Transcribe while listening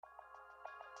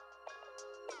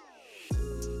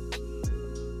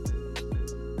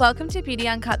Welcome to Beauty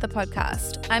Uncut, the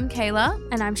podcast. I'm Kayla.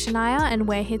 And I'm Shania, and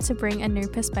we're here to bring a new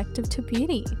perspective to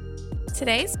beauty.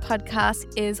 Today's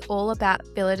podcast is all about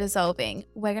filler dissolving.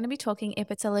 We're going to be talking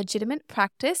if it's a legitimate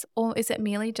practice or is it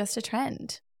merely just a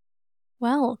trend?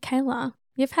 Well, Kayla,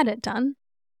 you've had it done.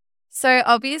 So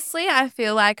obviously, I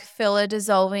feel like filler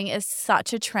dissolving is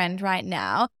such a trend right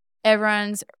now.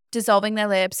 Everyone's dissolving their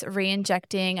lips,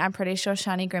 re-injecting. I'm pretty sure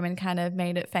Shani Grimman kind of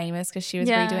made it famous because she was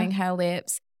redoing her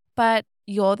lips. But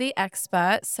you're the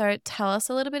expert, so tell us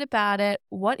a little bit about it.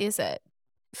 What is it?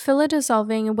 Filler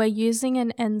dissolving, we're using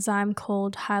an enzyme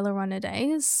called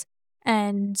hyaluronidase,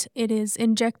 and it is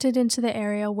injected into the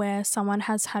area where someone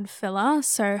has had filler,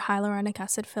 so hyaluronic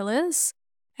acid fillers,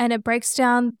 and it breaks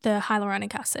down the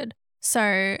hyaluronic acid.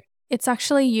 So it's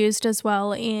actually used as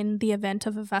well in the event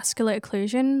of a vascular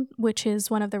occlusion, which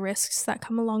is one of the risks that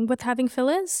come along with having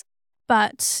fillers.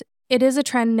 But it is a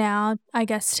trend now, I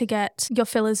guess, to get your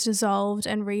fillers dissolved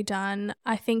and redone.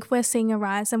 I think we're seeing a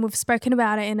rise, and we've spoken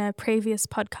about it in a previous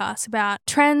podcast about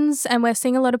trends, and we're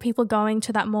seeing a lot of people going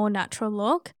to that more natural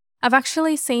look. I've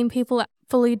actually seen people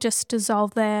fully just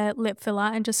dissolve their lip filler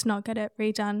and just not get it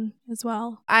redone as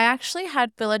well. I actually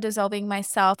had filler dissolving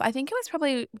myself. I think it was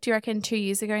probably, do you reckon, 2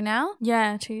 years ago now?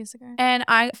 Yeah, 2 years ago. And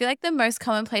I feel like the most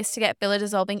common place to get filler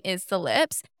dissolving is the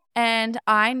lips. And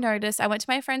I noticed, I went to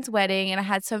my friend's wedding and I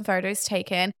had some photos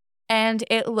taken and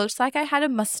it looked like I had a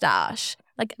mustache.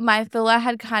 Like my filler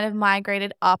had kind of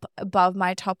migrated up above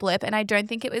my top lip, and I don't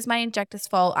think it was my injector's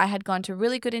fault. I had gone to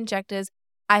really good injectors.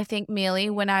 I think merely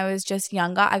when I was just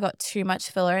younger, I got too much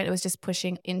filler and it was just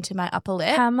pushing into my upper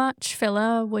lip. How much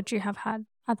filler would you have had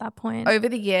at that point? Over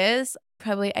the years,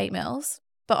 probably 8 mils.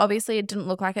 But obviously it didn't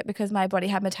look like it because my body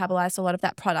had metabolized a lot of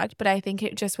that product. But I think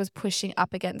it just was pushing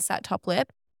up against that top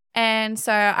lip. And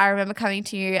so I remember coming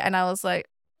to you and I was like,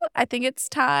 I think it's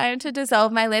time to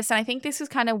dissolve my lips. And I think this was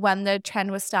kind of when the trend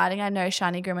was starting. I know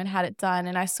Shani Grimman had it done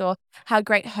and I saw how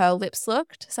great her lips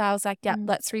looked. So I was like, yeah,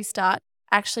 let's restart.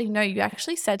 Actually, no, you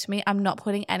actually said to me, I'm not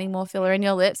putting any more filler in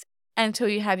your lips until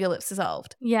you have your lips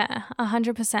dissolved. Yeah,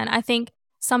 100%. I think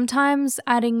sometimes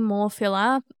adding more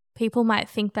filler, people might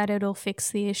think that it'll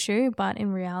fix the issue, but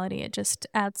in reality, it just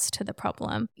adds to the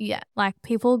problem. Yeah. Like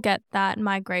people get that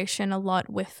migration a lot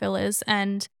with fillers.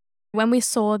 And when we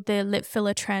saw the lip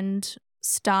filler trend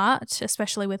start,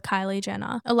 especially with Kylie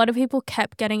Jenner, a lot of people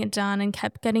kept getting it done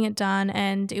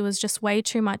and it was just way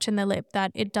too much in the lip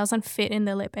that it doesn't fit in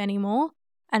the lip anymore.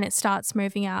 And it starts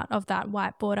moving out of that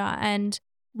white border. And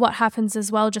what happens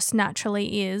as well just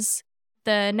naturally is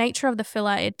the nature of the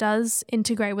filler, it does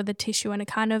integrate with the tissue and it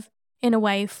kind of, in a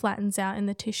way, flattens out in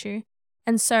the tissue.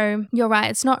 And so you're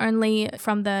right, it's not only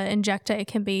from the injector, it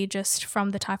can be just from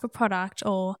the type of product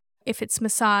or if it's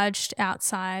massaged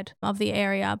outside of the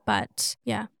area. But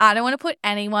yeah. I don't want to put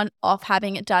anyone off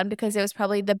having it done because it was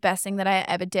probably the best thing that I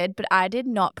ever did, but I did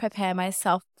not prepare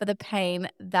myself for the pain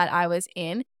that I was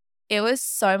in. It was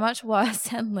so much worse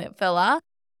than lip filler,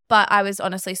 but I was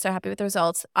honestly so happy with the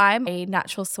results. I'm a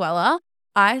natural sweller.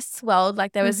 I swelled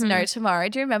like there was no tomorrow.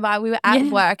 Do you remember? We were at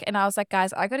work and I was like,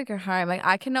 guys, I got to go home. Like,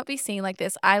 I cannot be seen like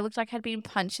this. I looked like I had been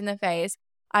punched in the face.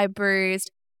 I bruised.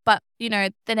 But, you know,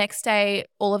 the next day,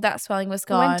 all of that swelling was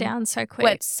gone. Went down so quick.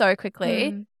 Went so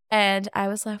quickly. And I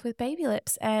was left with baby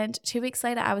lips. And 2 weeks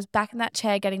later, I was back in that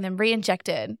chair getting them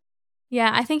re-injected.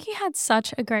 Yeah, I think you had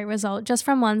such a great result just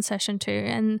from one session too.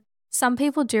 And some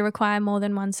people do require more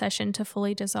than one session to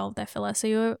fully dissolve their filler. So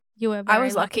you were very I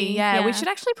was lucky. Yeah. We should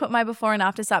actually put my before and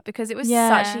afters up because it was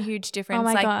such a huge difference. Oh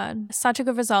my God. Such a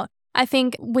good result. I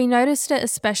think we noticed it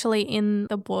especially in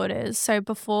the borders. So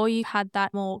before you had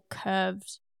that more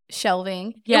curved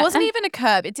shelving. Yeah. It wasn't even a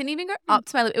curve. It didn't even go up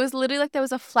to my lip. It was literally like there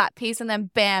was a flat piece and then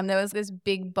bam, there was this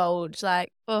big bulge.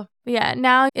 Like, oh. Yeah.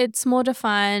 Now it's more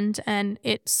defined and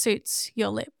it suits your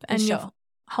lip and your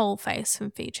whole face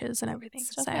and features and everything.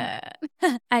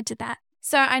 I did that.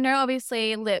 So I know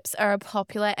obviously lips are a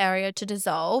popular area to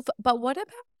dissolve, but what about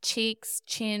cheeks,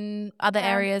 chin, other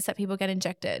areas that people get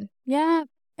injected? Yeah.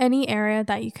 Any area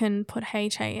that you can put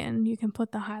HA in, you can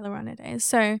put the hyaluronidase.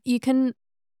 So you can,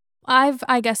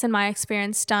 I guess in my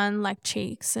experience, done like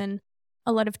cheeks and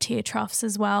a lot of tear troughs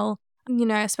as well. You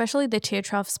know, especially the tear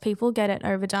troughs, people get it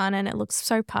overdone and it looks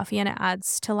so puffy and it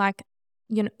adds to like,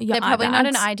 you know, your they're probably not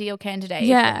an ideal candidate.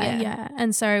 Yeah.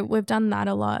 And so we've done that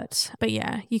a lot. But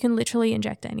yeah, you can literally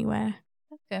inject anywhere.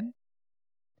 That's good.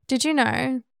 Did you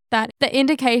know that the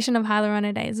indication of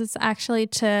hyaluronidase is actually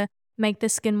to make the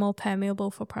skin more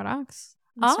permeable for products?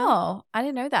 Oh, I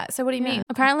didn't know that. So what do you mean?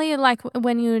 Apparently, like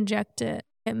when you inject it,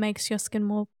 it makes your skin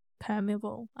more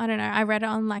permeable. I don't know. I read it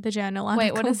on like the journal article.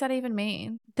 Wait, what does that even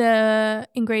mean? The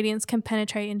ingredients can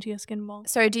penetrate into your skin wall.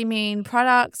 So do you mean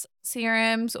products,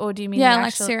 serums, or do you mean Yeah, the like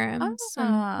actual serums.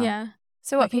 Ah.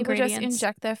 So what, like people just ingredients.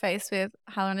 inject their face with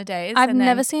hyaluronidase? I've and then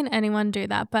never seen anyone do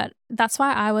that, but that's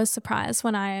why I was surprised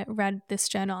when I read this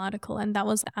journal article, and that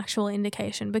was the actual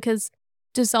indication, because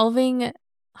dissolving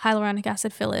hyaluronic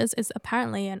acid fillers is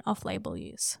apparently an off-label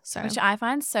use. So which I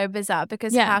find so bizarre,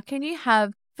 because Yeah. how can you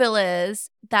have fillers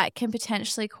that can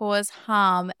potentially cause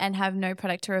harm and have no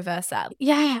product to reverse that?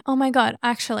 Yeah. Oh my God.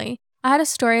 Actually, I had a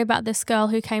story about this girl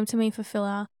who came to me for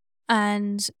filler,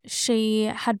 and she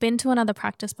had been to another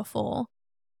practice before.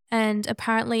 And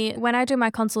apparently, when I do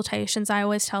my consultations, I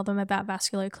always tell them about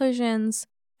vascular occlusions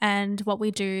and what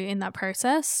we do in that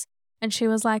process. And she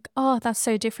was like, oh, that's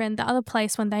so different. The other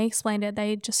place, when they explained it,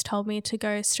 they just told me to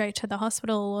go straight to the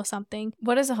hospital or something.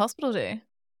 What does a hospital do?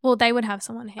 Well, they would have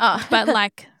someone here, Oh. but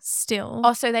like still.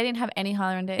 Oh, so they didn't have any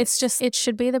hyaluronidase? It's just, it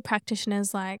should be the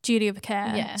practitioner's like duty of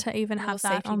care Yeah, to even a have little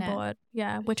that safety on net, board.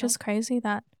 Yeah, for which sure. is crazy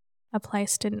that a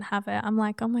place didn't have it. I'm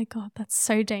like, oh my God, that's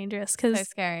so dangerous, So because,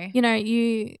 scary. you know,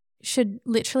 you should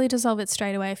literally dissolve it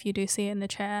straight away if you do see it in the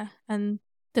chair, and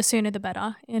the sooner the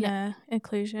better in a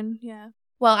occlusion. Yeah.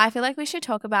 Well, I feel like we should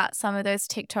talk about some of those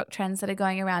TikTok trends that are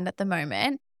going around at the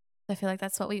moment. I feel like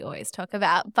that's what we always talk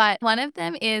about. But one of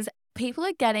them is people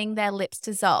are getting their lips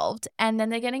dissolved and then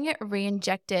they're getting it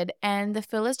re-injected, and the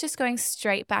filler's just going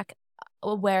straight back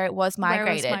where it was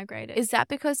migrated. Is that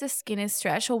because the skin is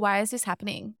stretched, or why is this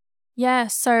happening? Yeah.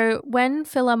 So when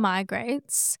filler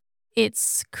migrates,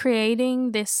 it's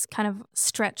creating this kind of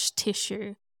stretched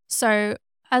tissue. So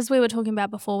as we were talking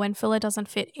about before, when filler doesn't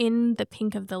fit in the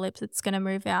pink of the lips, it's going to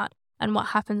move out. And what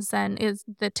happens then is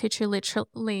the tissue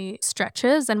literally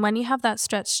stretches. And when you have that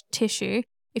stretched tissue,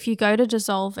 if you go to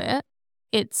dissolve it,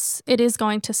 it is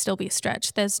going to still be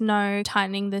stretched. There's no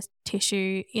tightening the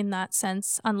tissue in that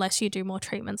sense unless you do more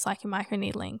treatments like your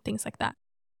microneedling, things like that.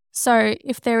 So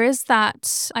if there is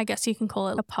that, I guess you can call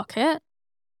it a pocket,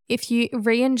 if you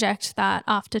re-inject that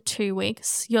after 2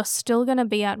 weeks, you're still going to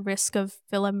be at risk of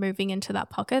filler moving into that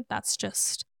pocket. That's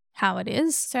just how it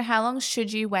is. So how long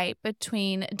should you wait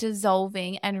between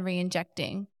dissolving and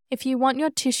re-injecting? If you want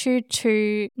your tissue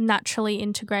to naturally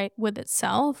integrate with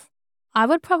itself, I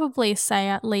would probably say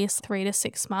at least 3 to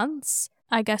 6 months.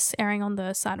 I guess erring on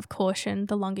the side of caution,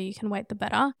 the longer you can wait, the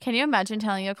better. Can you imagine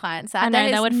telling your clients that? I know,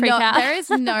 they would freak out. There is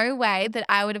no way that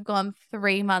I would have gone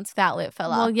 3 months without lip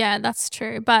filler. Well, yeah, that's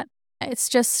true. But it's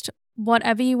just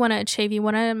whatever you want to achieve, you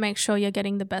want to make sure you're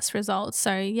getting the best results.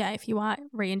 So yeah, if you are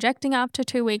re-injecting after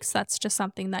 2 weeks, that's just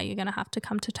something that you're going to have to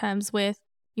come to terms with.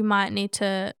 You might need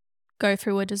to go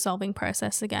through a dissolving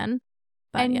process again.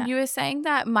 But and yeah. You were saying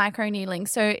that microneedling,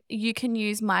 so you can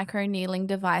use microneedling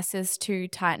devices to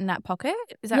tighten that pocket,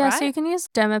 is that right? Yeah, so you can use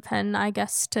Dermapen, I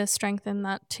guess, to strengthen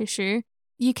that tissue.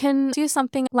 You can do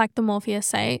something like the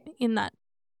Morpheus8 in that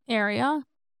area.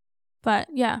 But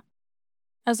yeah,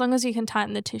 as long as you can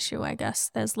tighten the tissue, I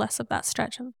guess, there's less of that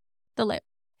stretch of the lip.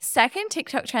 Second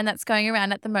TikTok trend that's going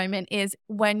around at the moment is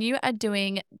when you are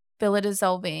doing filler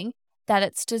dissolving, that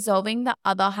it's dissolving the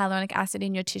other hyaluronic acid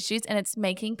in your tissues and it's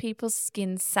making people's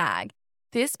skin sag.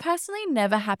 This personally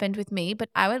never happened with me, but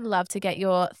I would love to get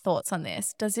your thoughts on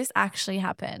this. Does this actually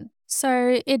happen?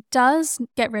 So it does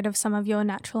get rid of some of your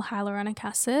natural hyaluronic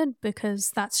acid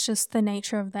because that's just the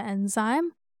nature of the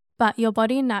enzyme. But your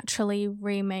body naturally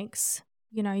remakes,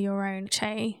 your own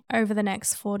HA over the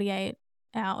next 48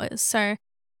 hours. So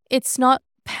it's not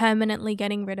permanently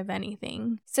getting rid of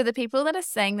anything. So the people that are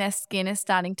saying their skin is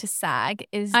starting to sag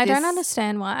I don't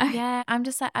understand why. Yeah, I'm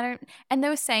just like, and they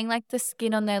were saying like the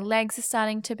skin on their legs is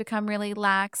starting to become really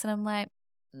lax, and I'm like,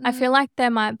 I feel like there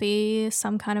might be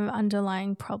some kind of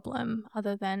underlying problem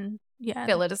other than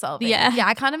filler dissolving. Yeah,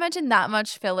 I can't imagine that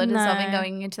much filler dissolving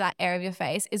going into that area of your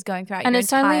face is going throughout and your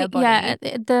it's entire only, body. Yeah,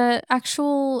 the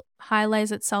actual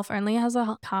Hyalase itself only has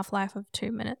a half-life of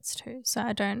 2 minutes too, so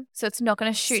it's not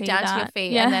going to shoot down to your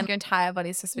feet, and then your entire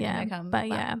body's just going to become. But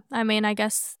yeah, I mean, I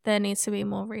guess there needs to be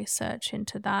more research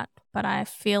into that, but I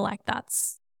feel like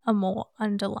that's a more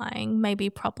underlying maybe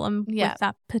problem with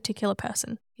that particular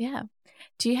person. Yeah.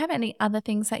 Do you have any other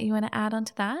things that you want to add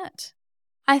onto that?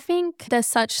 I think there's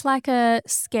such like a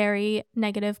scary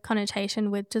negative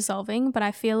connotation with dissolving, but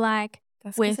I feel like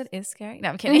that's because it is scary. No,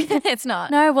 I'm kidding. It's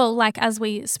not. No, well, like as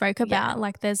we spoke about,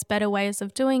 like there's better ways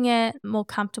of doing it, more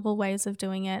comfortable ways of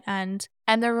doing it, and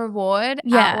the reward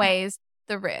outweighs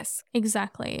the risk.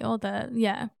 Exactly. Or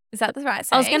is that the right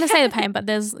saying? I was going to say the pain, but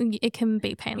it can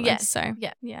be painless. Yes. So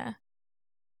yeah.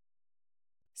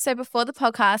 So before the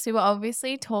podcast, we were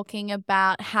obviously talking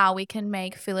about how we can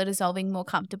make filler dissolving more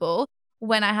comfortable.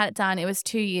 when I had it done, it was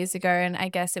 2 years ago, and I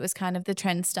guess it was kind of the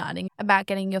trend starting about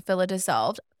getting your filler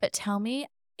dissolved. But tell me,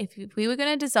 if we were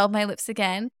going to dissolve my lips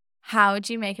again, how would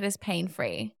you make it as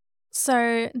pain-free?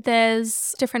 So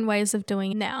there's different ways of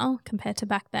doing it now compared to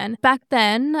back then. Back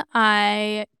then,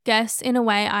 I guess in a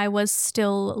way I was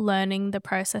still learning the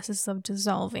processes of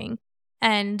dissolving.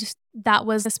 And that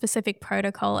was a specific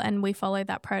protocol, and we followed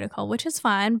that protocol, which is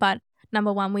fine. But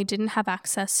number one, we didn't have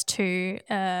access to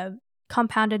a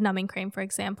compounded numbing cream, for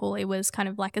example. It was kind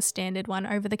of like a standard one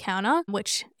over the counter,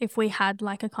 which if we had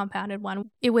like a compounded one,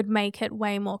 it would make it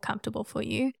way more comfortable for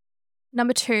you.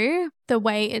 Number two, the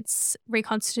way it's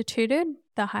reconstituted,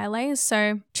 the hyalays.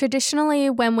 So traditionally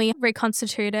when we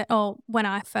reconstitute it, or when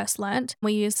I first learnt,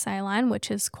 we use saline,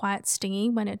 which is quite stingy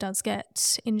when it does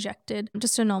get injected,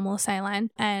 just a normal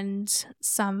saline, and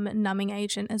some numbing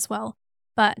agent as well.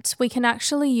 But we can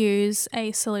actually use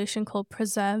a solution called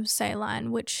preserved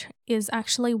saline, which is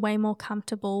actually way more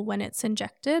comfortable when it's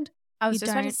injected. I was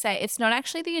just about to say, it's not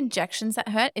actually the injections that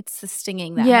hurt, it's the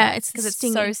stinging that hurts. It's because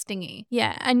it's so stingy.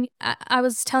 Yeah, and I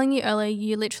was telling you earlier,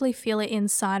 you literally feel it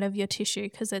inside of your tissue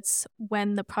because it's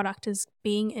when the product is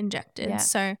being injected. Yeah.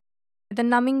 So the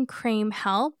numbing cream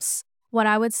helps. What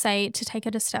I would say to take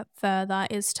it a step further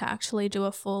is to actually do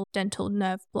a full dental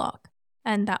nerve block,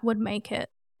 and that would make it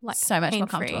like so much more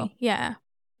pain-free. comfortable. Yeah.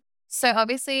 So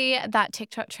obviously that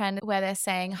TikTok trend where they're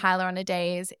saying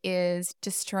hyaluronidase is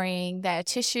destroying their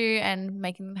tissue and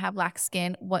making them have lax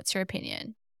skin. What's your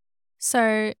opinion?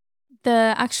 So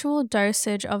the actual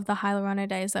dosage of the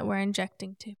hyaluronidase that we're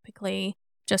injecting typically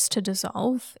just to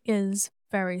dissolve is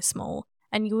very small,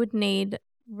 and you would need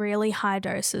really high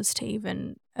doses to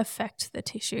even affect the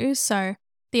tissue. So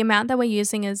the amount that we're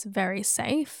using is very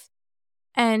safe.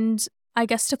 And I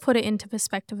guess to put it into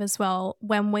perspective as well,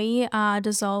 when we are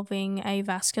dissolving a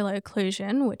vascular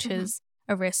occlusion, which is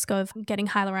a risk of getting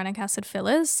hyaluronic acid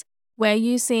fillers, we're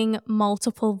using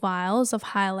multiple vials of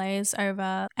hyalase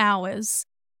over hours,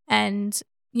 and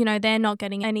they're not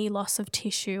getting any loss of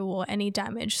tissue or any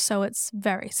damage, so it's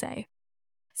very safe.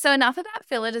 So enough about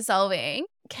filler dissolving.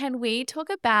 Can we talk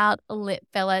about lip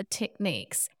filler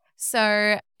techniques?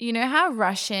 So you know how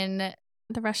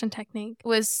the Russian technique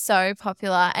was so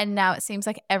popular, and now it seems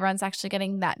like everyone's actually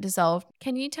getting that dissolved.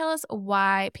 Can you tell us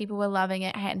why people were loving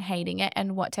it and hating it,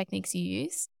 and what techniques you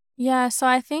use? Yeah, so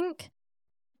I think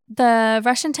the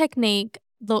Russian technique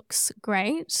looks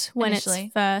great when Initially.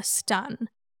 It's first done.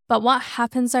 But what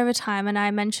happens over time, and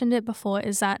I mentioned it before,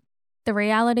 is that the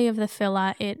reality of the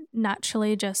filler, it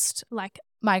naturally just like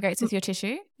migrates with your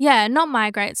tissue? Yeah, not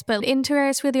migrates, but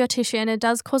integrates with your tissue, and it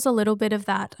does cause a little bit of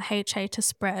that HA to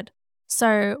spread.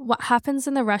 So what happens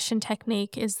in the Russian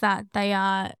technique is that they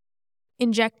are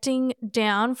injecting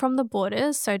down from the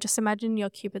borders. So just imagine your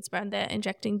Cupid's bow, they're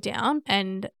injecting down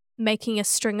and making a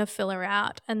string of filler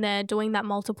out. And they're doing that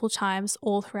multiple times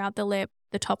all throughout the lip,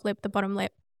 the top lip, the bottom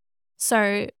lip.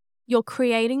 So you're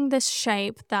creating this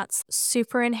shape that's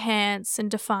super enhanced and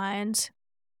defined.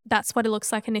 That's what it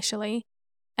looks like initially.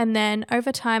 And then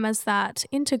over time, as that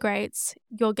integrates,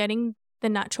 you're getting the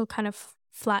natural kind of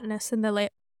flatness in the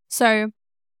lip. So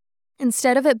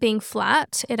instead of it being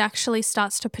flat, it actually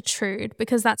starts to protrude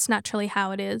because that's naturally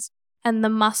how it is. And the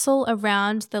muscle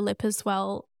around the lip as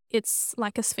well, it's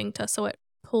like a sphincter, so it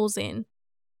pulls in,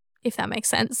 if that makes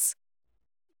sense.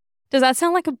 Does that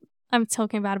sound like I'm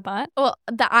talking about a butt? Well,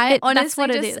 I honestly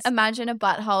just just imagine a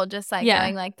butthole just like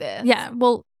going like this. Yeah,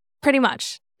 well, pretty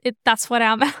much. That's what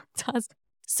our mouth does.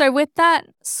 So with that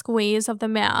squeeze of the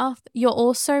mouth, you're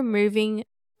also moving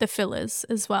the fillers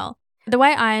as well. The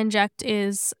way I inject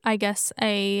is, I guess,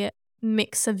 a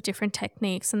mix of different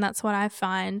techniques, and that's what I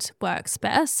find works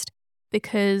best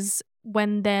because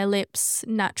when their lips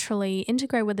naturally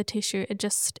integrate with the tissue, it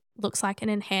just looks like an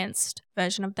enhanced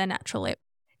version of their natural lip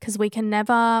because we can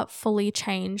never fully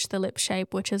change the lip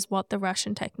shape, which is what the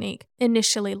Russian technique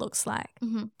initially looks like.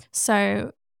 Mm-hmm.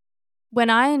 So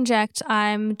when I inject,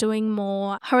 I'm doing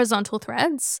more horizontal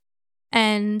threads,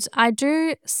 and I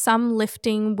do some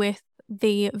lifting with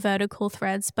the vertical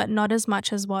threads, but not as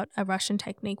much as what a Russian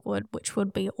technique would, which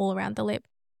would be all around the lip.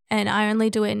 And I only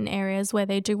do it in areas where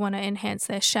they do want to enhance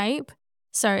their shape.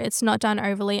 So it's not done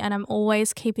overly, and I'm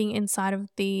always keeping inside of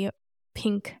the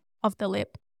pink of the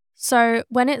lip. So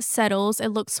when it settles, it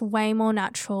looks way more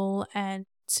natural, and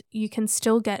you can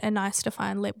still get a nice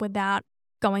defined lip without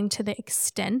going to the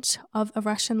extent of a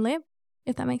Russian lip,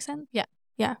 if that makes sense. Yeah.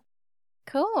 Yeah.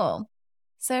 Cool.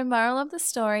 So moral of the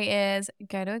story is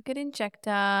go to a good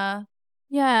injector.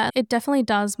 Yeah, it definitely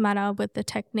does matter with the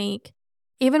technique.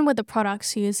 Even with the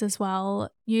products used as well,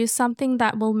 use something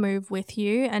that will move with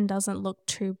you and doesn't look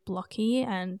too blocky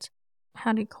and,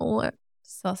 how do you call it?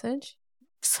 Sausage?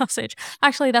 Sausage.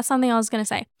 Actually, that's something I was going to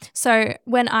say. So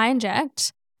when I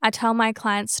inject, I tell my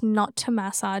clients not to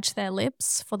massage their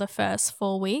lips for the first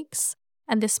 4 weeks.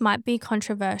 And this might be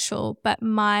controversial, but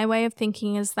my way of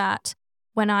thinking is that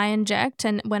when I inject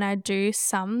and when I do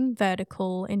some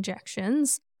vertical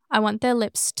injections, I want their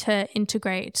lips to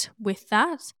integrate with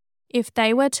that. If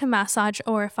they were to massage,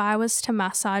 or if I was to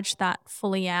massage that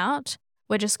fully out,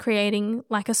 we're just creating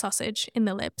like a sausage in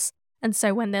the lips. And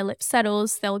so when their lip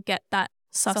settles, they'll get that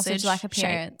sausage-like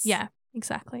appearance. Shape. Yeah,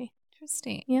 exactly.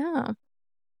 Interesting. Yeah.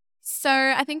 So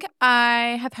I think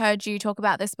I have heard you talk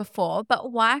about this before,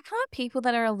 but why can't people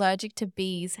that are allergic to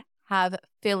bees have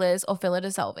fillers or filler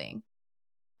dissolving?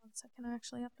 1 second, I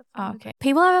actually have to find Okay.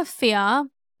 People have a fear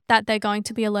that they're going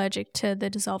to be allergic to the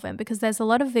dissolvent because there's a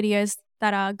lot of videos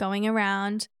that are going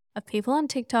around of people on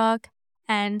TikTok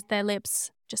and their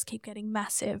lips just keep getting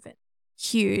massive and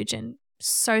huge and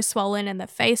so swollen and the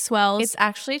face swells. It's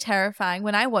actually terrifying.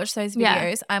 When I watch those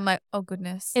videos, I'm like, oh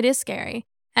goodness. It is scary.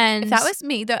 And if that was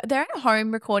me, they're at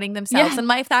home recording themselves.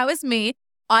 And if that was me,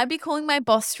 I'd be calling my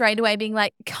boss straight away being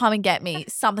like, come and get me.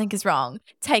 Something is wrong.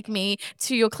 Take me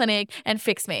to your clinic and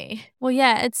fix me. Well,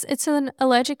 yeah, it's an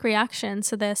allergic reaction.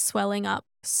 So they're swelling up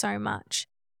so much.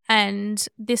 And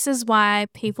this is why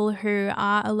people who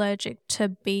are allergic to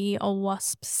bee or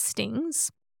wasp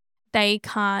stings, they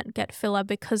can't get filler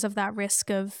because of that risk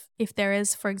of if there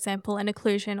is, for example, an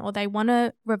occlusion or they want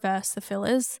to reverse the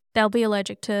fillers, they'll be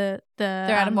allergic to the...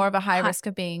 They're at more of a high risk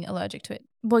of being allergic to it.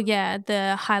 Well, yeah,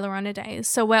 the hyaluronidase.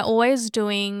 So we're always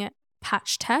doing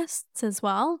patch tests as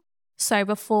well. So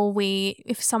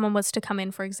if someone was to come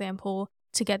in, for example,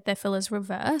 to get their fillers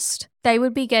reversed, they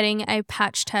would be getting a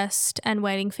patch test and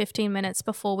waiting 15 minutes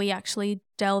before we actually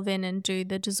delve in and do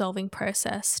the dissolving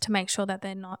process to make sure that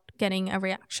they're not getting a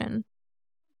reaction.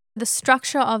 The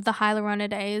structure of the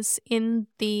hyaluronidase in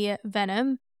the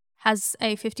venom has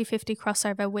a 50-50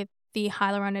 crossover with the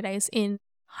hyaluronidase in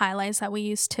Hyalase that we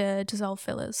use to dissolve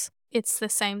fillers. It's the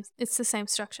same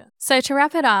structure. So to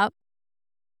wrap it up,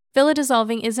 filler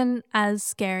dissolving isn't as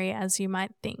scary as you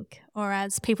might think or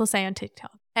as people say on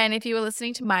TikTok. And if you were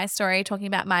listening to my story talking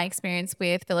about my experience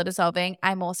with filler dissolving,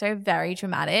 I'm also very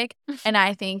dramatic and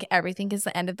I think everything is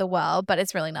the end of the world, but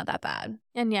it's really not that bad.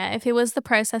 And yeah, if it was the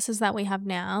processes that we have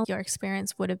now, your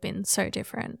experience would have been so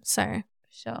different. So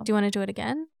sure. Do you want to do it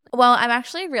again? Well, I'm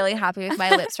actually really happy with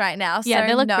my lips right now. Yeah, so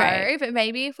they look great. But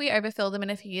maybe if we overfill them in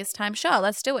a few years' time, sure,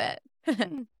 let's do it.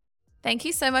 Thank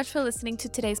you so much for listening to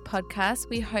today's podcast.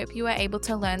 We hope you were able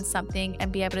to learn something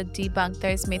and be able to debunk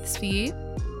those myths for you.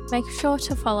 Make sure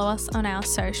to follow us on our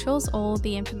socials. All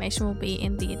the information will be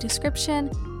in the description.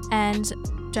 And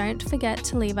don't forget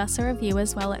to leave us a review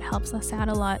as well. It helps us out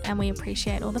a lot and we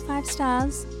appreciate all the 5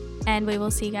 stars. And we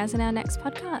will see you guys in our next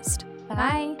podcast.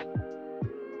 Bye.